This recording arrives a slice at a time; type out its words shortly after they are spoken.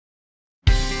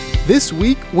This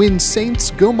week, when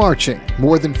Saints go marching,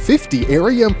 more than 50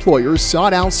 area employers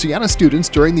sought out Siena students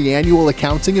during the annual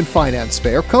Accounting and Finance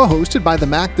Fair, co-hosted by the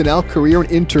McDonnell Career and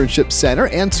Internship Center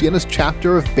and Siena's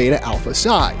chapter of Beta Alpha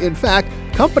Psi. In fact,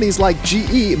 companies like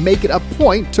GE make it a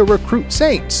point to recruit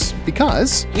Saints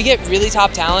because we get really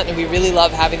top talent, and we really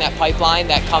love having that pipeline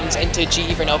that comes into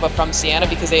GE Vernova from Siena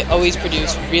because they always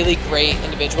produce really great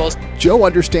individuals. Joe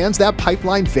understands that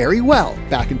pipeline very well.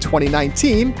 Back in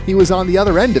 2019, he was on the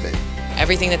other end of it.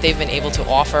 Everything that they've been able to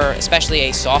offer, especially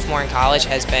a sophomore in college,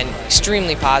 has been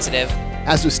extremely positive.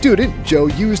 As a student, Joe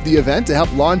used the event to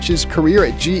help launch his career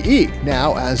at GE.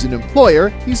 Now, as an employer,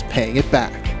 he's paying it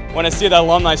back. When I see that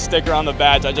alumni sticker on the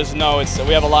badge, I just know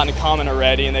we have a lot in common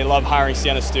already, and they love hiring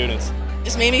Siena students.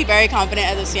 It's made me very confident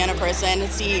as a Siena person to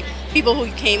see people who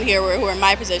came here who are in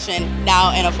my position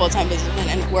now in a full-time position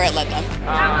and where it led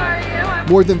them.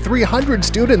 More than 300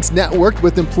 students networked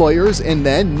with employers, and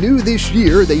then, new this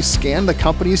year, they scanned the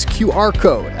company's QR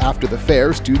code. After the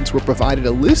fair, students were provided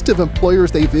a list of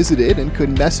employers they visited and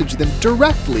could message them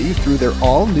directly through their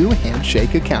all-new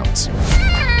Handshake accounts.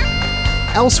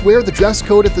 Elsewhere, the dress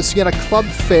code at the Siena Club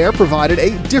Fair provided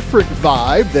a different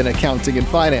vibe than accounting and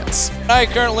finance. I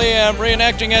currently am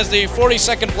reenacting as the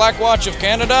 42nd Black Watch of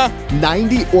Canada.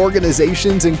 90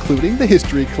 organizations, including the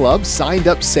History Club, signed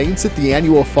up Saints at the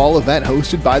annual fall event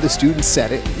hosted by the Student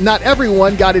Senate. Not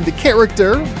everyone got into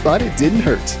character, but it didn't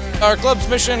hurt. Our club's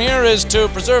mission here is to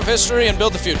preserve history and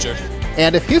build the future.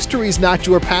 And if history's not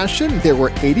your passion, there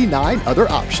were 89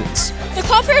 other options. The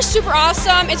club fair is super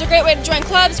awesome. It's a great way to join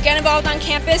clubs, get involved on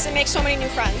campus, and make so many new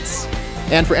friends.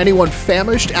 And for anyone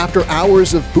famished after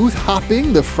hours of booth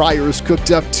hopping, the Friars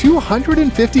cooked up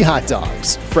 250 hot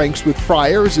dogs. Franks with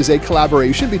Friars is a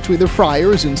collaboration between the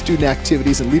Friars and Student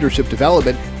Activities and Leadership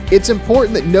Development. It's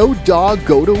important that no dog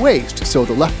go to waste, so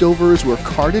the leftovers were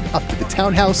carted up to the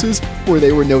townhouses, where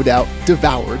they were no doubt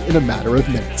devoured in a matter of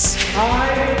minutes.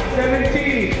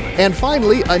 And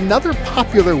finally, another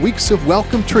popular Weeks of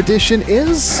Welcome tradition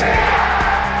is...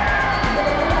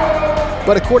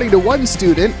 But according to one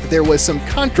student, there was some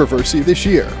controversy this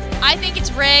year. I think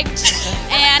it's rigged,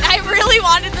 and I really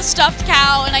wanted the stuffed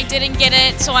cow, and I didn't get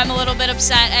it, so I'm a little bit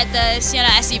upset at the Siena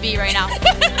SEB right now.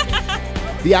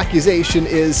 The accusation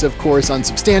is, of course,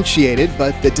 unsubstantiated,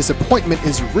 but the disappointment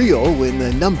is real when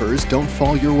the numbers don't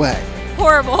fall your way.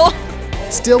 Horrible.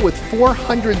 Still, with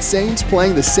 400 Saints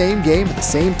playing the same game at the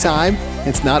same time,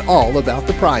 it's not all about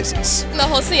the prizes. The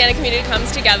whole Siena community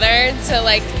comes together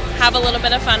to have a little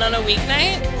bit of fun on a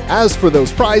weeknight. As for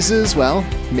those prizes, well,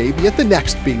 maybe at the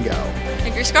next bingo.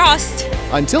 Fingers crossed.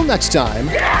 Until next time,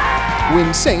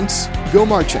 when Saints go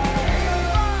marching.